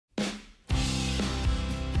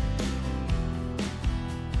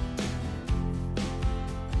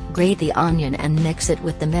Grate the onion and mix it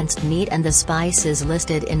with the minced meat and the spices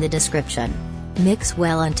listed in the description. Mix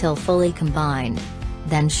well until fully combined.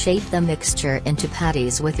 Then shape the mixture into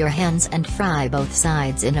patties with your hands and fry both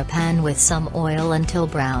sides in a pan with some oil until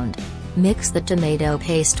browned. Mix the tomato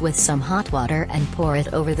paste with some hot water and pour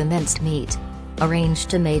it over the minced meat. Arrange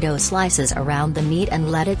tomato slices around the meat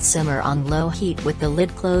and let it simmer on low heat with the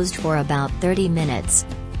lid closed for about 30 minutes.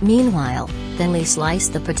 Meanwhile, thinly slice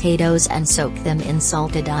the potatoes and soak them in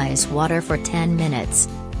salted ice water for 10 minutes.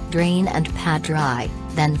 Drain and pat dry,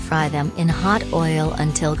 then fry them in hot oil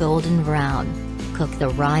until golden brown. Cook the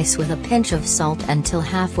rice with a pinch of salt until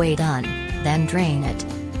halfway done, then drain it.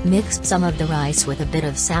 Mix some of the rice with a bit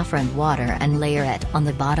of saffron water and layer it on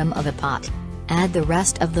the bottom of a pot. Add the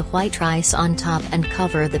rest of the white rice on top and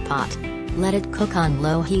cover the pot. Let it cook on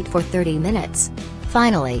low heat for 30 minutes.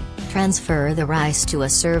 Finally, transfer the rice to a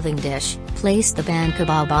serving dish, place the pan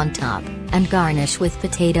kebab on top, and garnish with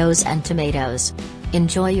potatoes and tomatoes.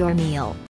 Enjoy your meal.